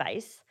piece of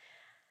advice.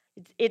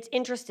 It's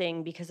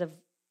interesting because of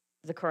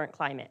the current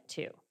climate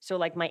too. So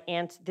like my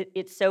answer,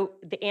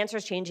 the answer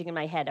is changing in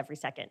my head every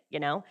second.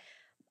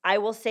 I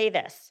will say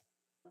this.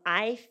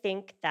 I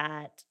think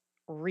that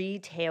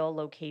retail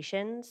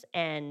locations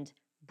and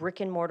brick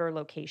and mortar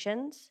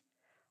locations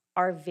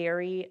are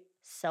very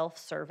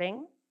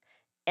self-serving.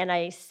 And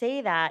I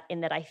say that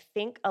in that I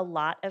think a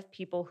lot of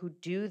people who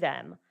do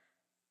them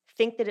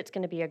think that it's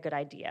going to be a good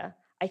idea.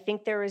 I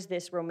think there is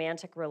this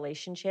romantic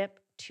relationship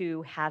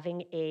to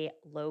having a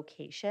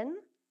location,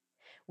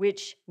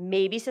 which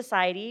maybe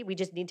society we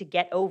just need to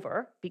get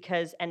over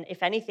because, and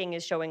if anything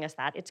is showing us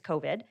that, it's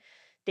COVID.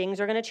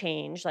 Things are going to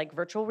change. Like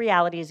virtual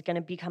reality is going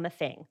to become a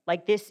thing.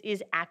 Like this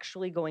is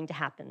actually going to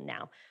happen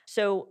now.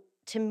 So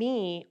to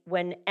me,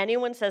 when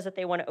anyone says that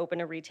they want to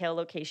open a retail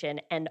location,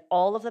 and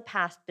all of the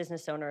past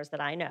business owners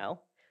that I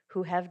know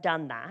who have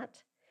done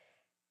that,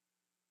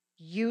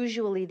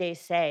 usually they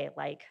say,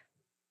 like,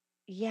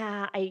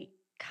 yeah, I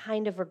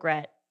kind of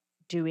regret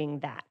doing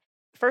that.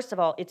 First of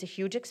all, it's a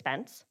huge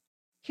expense,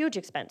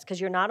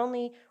 because you're not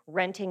only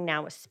renting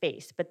now a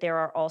space, but there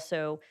are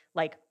also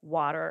like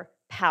water,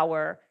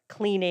 power,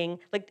 cleaning,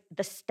 like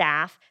the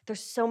staff.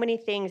 There's so many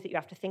things that you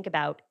have to think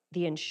about.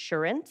 The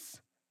insurance,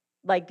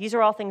 like these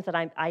are all things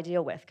that I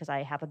deal with because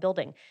I have a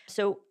building.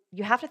 So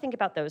you have to think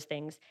about those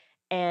things.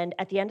 And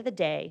at the end of the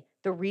day,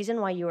 the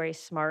reason why you are a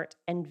smart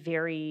and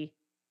very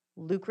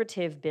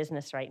lucrative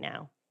business right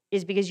now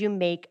is because you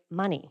make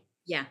money.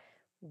 Yeah.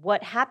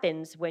 What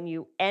happens when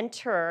you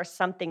enter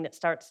something that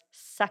starts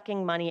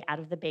sucking money out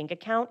of the bank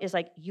account is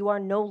like you are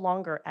no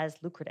longer as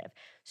lucrative.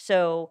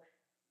 So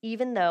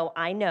even though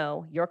I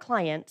know your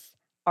clients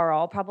are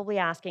all probably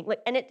asking, like,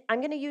 I'm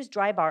going to use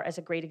Drybar as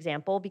a great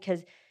example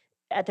because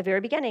at the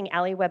very beginning,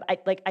 Allie Webb,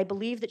 I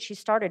believe that she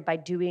started by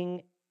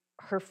doing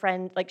her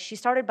friend, like she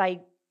started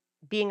by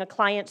being a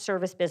client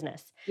service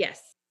business.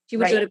 Yes. She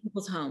would Right? go to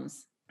people's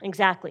homes.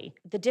 Exactly.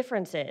 The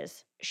difference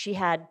is she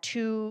had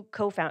there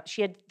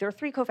are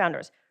three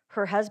co-founders,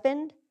 her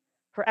husband,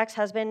 her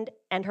ex-husband,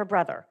 and her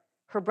brother.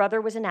 Her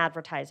brother was in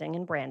advertising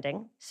and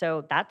branding,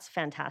 so that's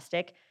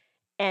fantastic.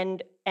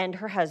 And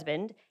her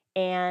husband,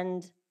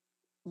 and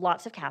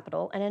lots of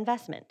capital and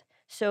investment.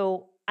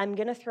 So I'm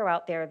going to throw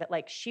out there that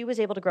like she was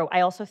able to grow.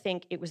 I also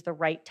think it was the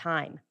right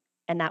time.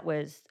 And that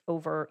was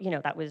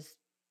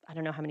I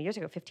don't know how many years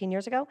ago, 15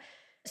 years ago.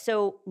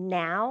 So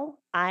now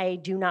I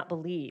do not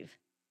believe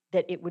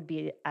that it would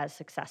be as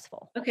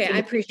successful. Okay, I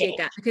appreciate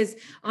that because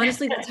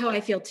honestly, that's how I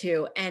feel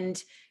too.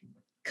 And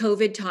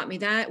COVID taught me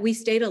that we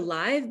stayed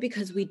alive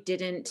because we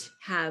didn't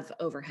have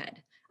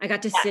overhead. I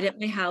got to sit at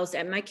my house,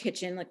 at my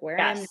kitchen, like where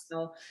I am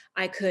now.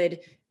 I could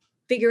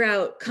figure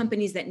out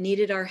companies that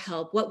needed our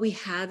help. What we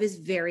have is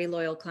very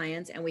loyal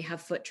clients and we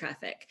have foot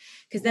traffic.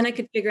 Because then I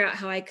could figure out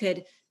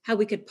how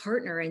we could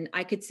partner and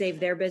I could save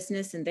their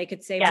business and they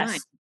could save mine.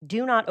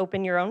 Do not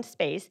open your own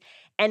space.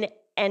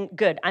 And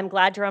good, I'm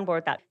glad you're on board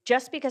with that.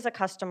 Just because a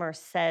customer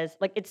says,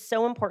 like, it's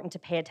so important to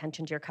pay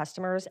attention to your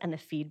customers and the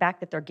feedback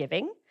that they're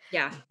giving.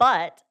 Yeah.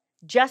 But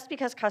just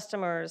because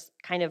customers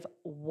kind of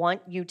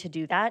want you to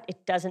do that,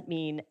 it doesn't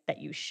mean that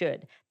you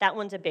should. That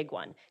one's a big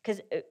one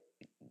because,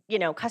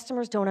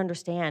 customers don't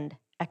understand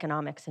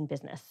economics and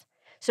business.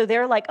 So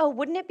they're like, oh,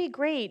 wouldn't it be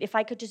great if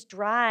I could just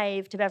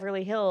drive to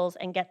Beverly Hills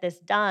and get this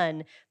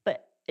done?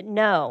 But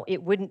no,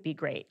 it wouldn't be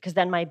great because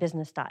then my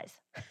business dies.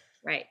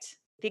 Right.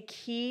 The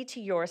key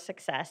to your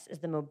success is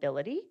the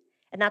mobility,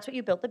 and that's what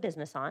you built the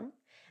business on,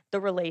 the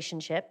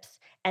relationships,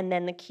 and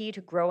then the key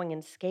to growing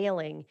and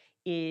scaling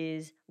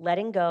is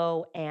letting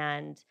go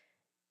and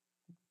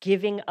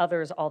giving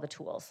others all the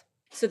tools.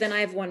 So then I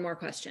have one more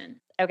question.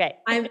 Okay.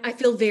 I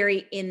feel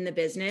very in the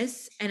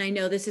business, and I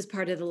know this is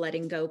part of the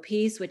letting go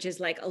piece, which is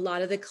like a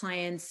lot of the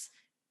clients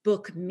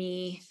book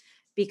me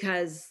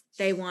because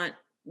they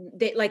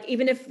like,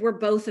 even if we're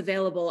both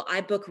available,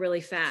 I book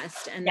really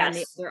fast and then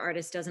the other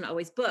artist doesn't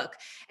always book.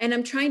 And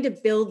I'm trying to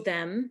build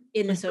them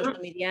in the social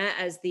media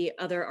as the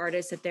other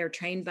artists that they're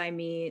trained by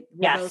me.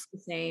 We're both the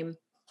same.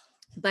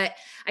 But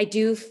I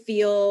do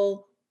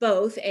feel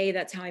both, A,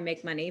 that's how I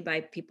make money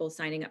by people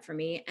signing up for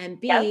me. And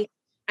B,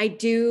 I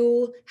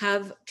do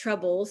have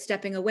trouble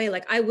stepping away.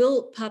 Like I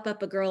will pop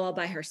up a girl all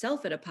by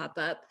herself at a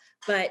pop-up,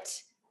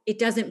 but it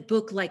doesn't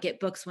book like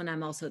it books when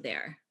I'm also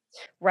there.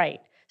 Right.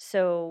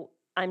 So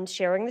I'm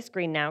sharing the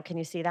screen now. Can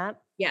you see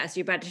that? Yes.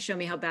 You're about to show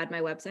me how bad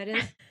my website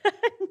is?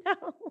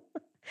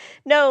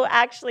 No,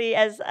 actually,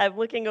 as I'm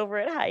looking over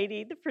at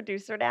Heidi, the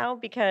producer now,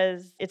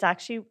 because it's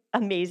actually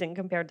amazing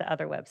compared to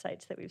other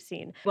websites that we've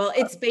seen. Well,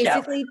 it's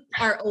basically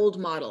our old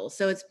model.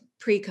 So it's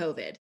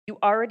pre-COVID. You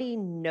already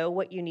know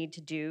what you need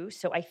to do.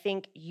 So I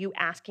think you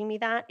asking me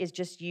that is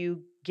just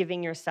you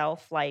giving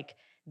yourself like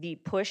the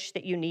push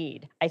that you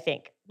need, I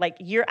think. Like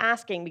you're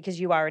asking because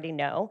you already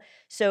know.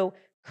 So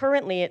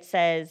currently it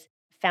says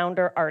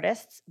founder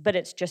artists, but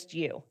it's just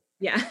you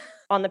Yeah.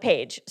 on the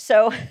page.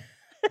 So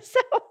so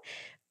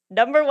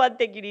number one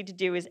thing you need to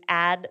do is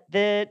add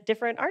the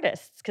different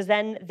artists because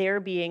then they're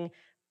being,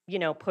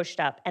 pushed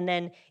up. And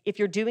then if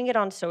you're doing it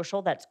on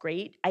social, that's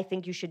great. I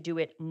think you should do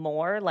it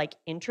more, like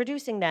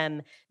introducing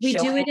them. We do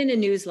showing- it in a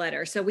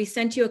newsletter. So we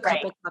sent you a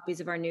Right. couple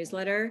copies of our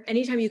newsletter.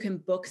 Anytime you can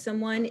book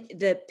someone,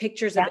 the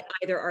pictures of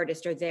either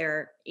artist are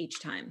there each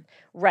time.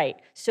 Right.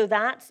 So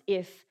that's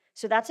if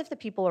the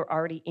people are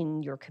already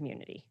in your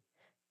community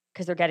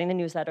because they're getting the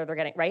newsletter, they're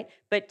getting right.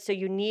 But so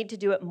you need to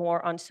do it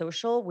more on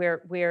social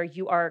where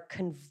you are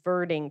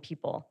converting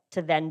people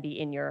to then be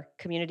in your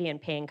community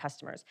and paying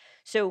customers.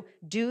 So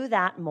do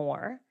that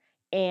more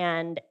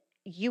and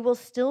you will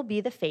still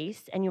be the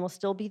face and you will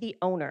still be the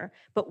owner.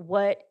 But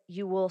what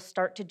you will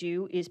start to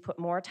do is put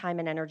more time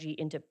and energy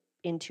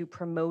into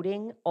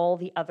promoting all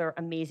the other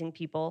amazing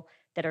people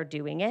that are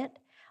doing it.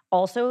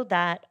 Also,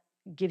 that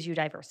gives you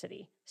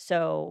diversity.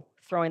 So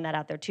throwing that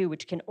out there too,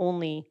 which can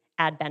only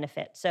add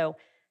benefit. So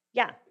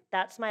yeah,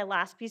 that's my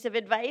last piece of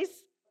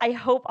advice. I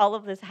hope all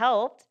of this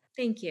helped.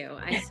 Thank you.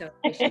 I so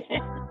appreciate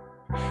it.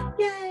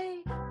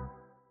 Yay.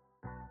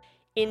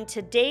 In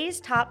today's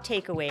top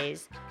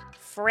takeaways,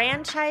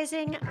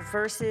 franchising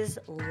versus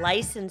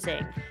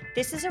licensing.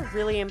 This is a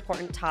really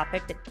important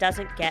topic that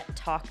doesn't get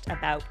talked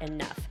about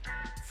enough.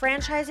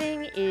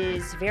 Franchising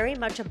is very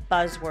much a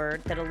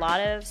buzzword that a lot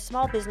of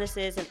small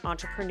businesses and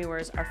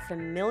entrepreneurs are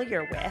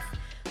familiar with,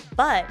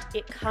 but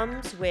it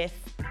comes with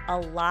a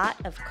lot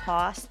of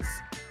costs,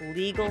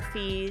 legal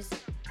fees,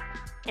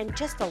 and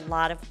just a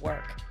lot of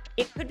work.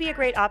 It could be a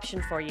great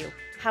option for you.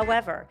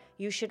 However,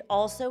 you should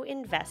also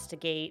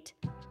investigate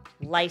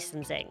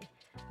licensing.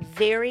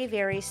 Very,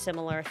 very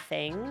similar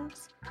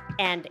things,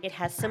 and it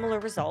has similar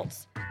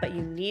results, but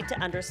you need to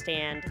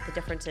understand the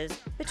differences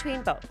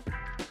between both.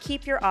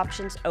 Keep your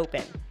options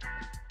open.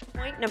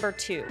 Point number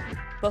 2,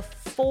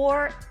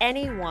 before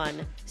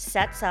anyone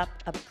sets up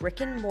a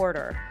brick and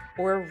mortar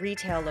or a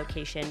retail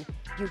location,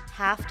 you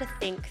have to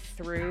think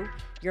through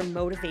your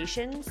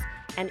motivations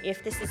and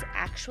if this is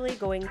actually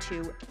going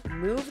to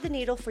move the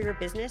needle for your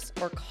business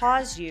or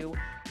cause you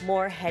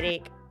more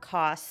headache,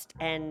 cost,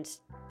 and,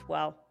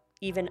 well,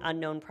 even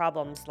unknown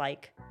problems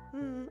like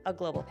a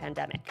global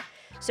pandemic.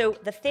 So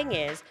the thing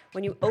is,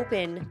 when you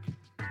open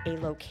a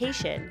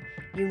location,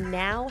 you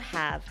now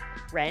have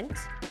rent,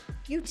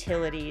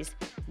 utilities,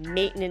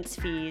 maintenance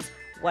fees.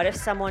 What if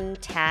someone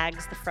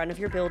tags the front of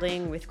your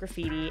building with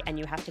graffiti and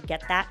you have to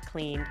get that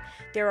cleaned?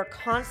 There are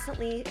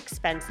constantly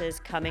expenses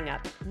coming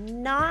up,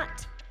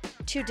 not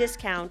to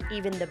discount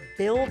even the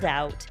build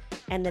out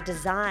and the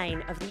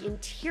design of the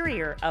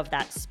interior of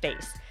that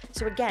space.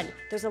 So again,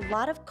 there's a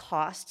lot of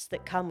costs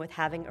that come with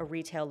having a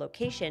retail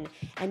location,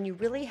 and you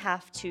really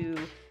have to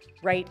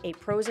write a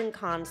pros and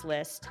cons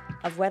list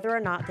of whether or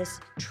not this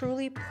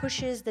truly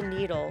pushes the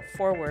needle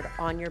forward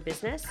on your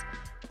business.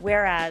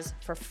 Whereas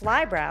for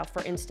Flybrow,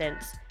 for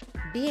instance,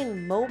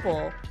 being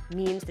mobile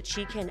means that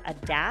she can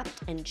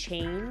adapt and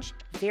change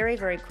very,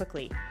 very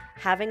quickly.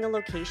 Having a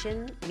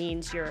location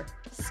means you're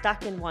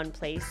stuck in one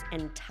place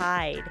and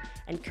tied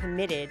and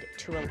committed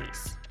to a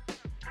lease.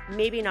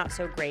 Maybe not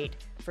so great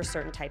for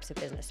certain types of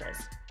businesses.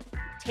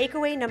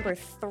 Takeaway number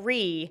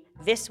 3,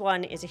 this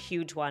one is a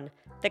huge one.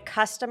 The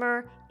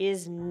customer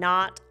is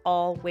not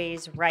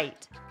always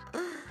right.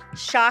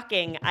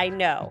 Shocking, I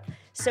know.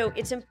 So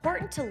it's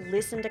important to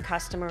listen to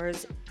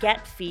customers,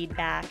 get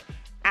feedback,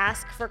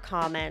 ask for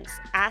comments,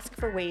 ask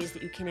for ways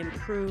that you can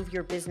improve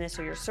your business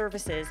or your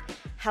services.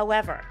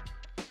 However,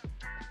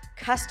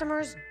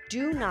 customers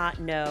do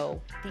not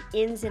know the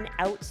ins and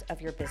outs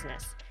of your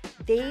business.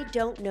 They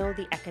don't know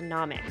the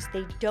economics.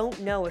 They don't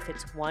know if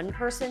it's one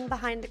person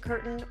behind the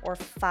curtain or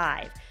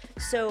 5.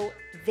 So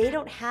they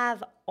don't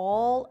have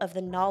all of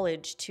the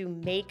knowledge to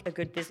make a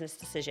good business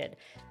decision.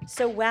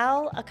 So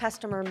while a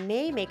customer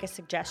may make a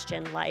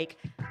suggestion like,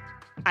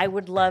 I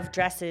would love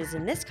dresses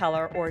in this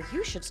color, or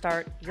you should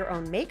start your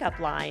own makeup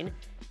line,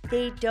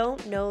 they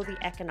don't know the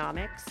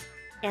economics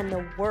and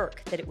the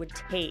work that it would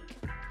take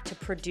to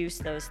produce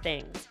those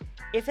things.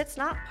 If it's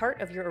not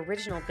part of your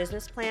original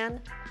business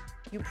plan,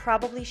 you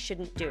probably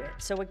shouldn't do it.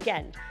 So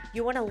again,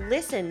 you want to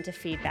listen to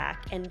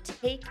feedback and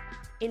take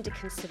into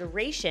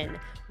consideration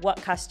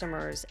what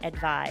customers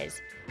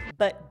advise,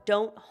 but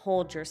don't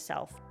hold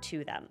yourself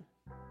to them.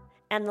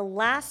 And the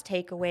last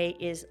takeaway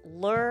is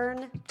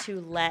learn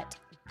to let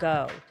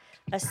go,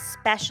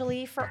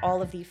 especially for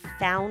all of the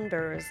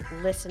founders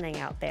listening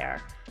out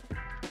there.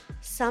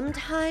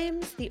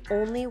 Sometimes the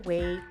only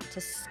way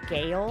to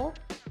scale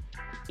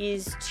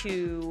is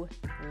to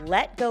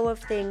let go of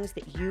things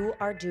that you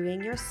are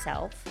doing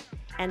yourself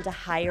and to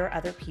hire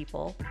other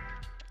people.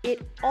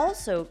 It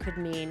also could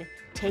mean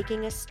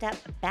taking a step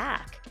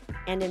back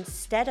and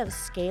instead of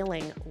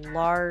scaling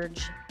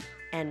large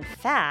and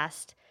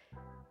fast,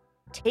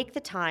 take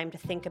the time to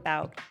think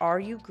about, are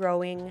you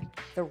growing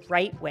the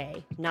right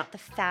way, not the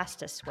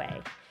fastest way?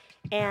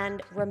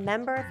 And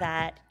remember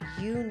that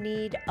you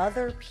need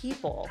other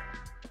people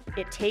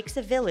It takes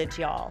a village,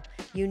 y'all.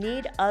 You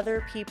need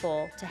other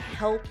people to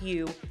help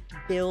you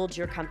build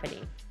your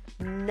company.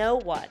 No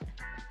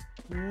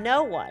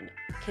one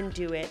can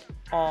do it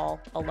all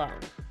alone.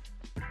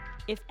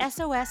 If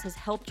SOS has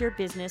helped your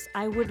business,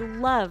 I would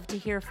love to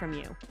hear from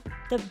you.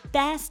 The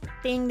best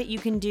thing that you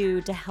can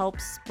do to help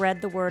spread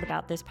the word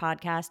about this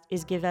podcast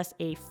is give us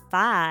a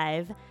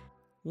 5,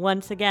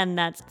 once again,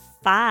 that's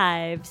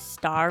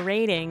 5-star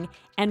rating,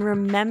 and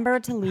remember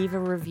to leave a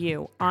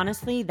review.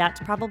 Honestly, that's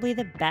probably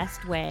the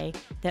best way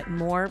that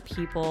more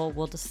people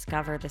will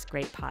discover this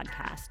great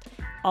podcast.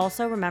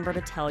 Also, remember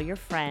to tell your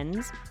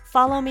friends.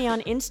 Follow me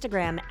on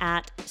Instagram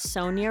at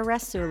Sonja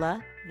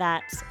Rasula.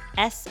 That's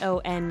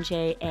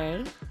SonjaRasula.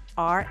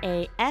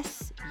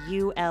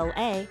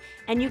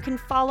 And you can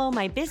follow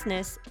my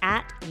business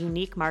at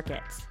Unique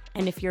Markets.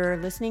 And if you're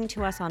listening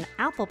to us on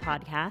Apple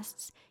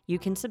Podcasts, you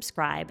can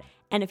subscribe.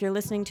 And if you're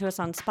listening to us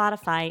on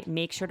Spotify,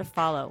 make sure to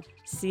follow.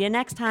 See you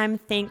next time.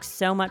 Thanks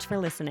so much for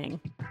listening.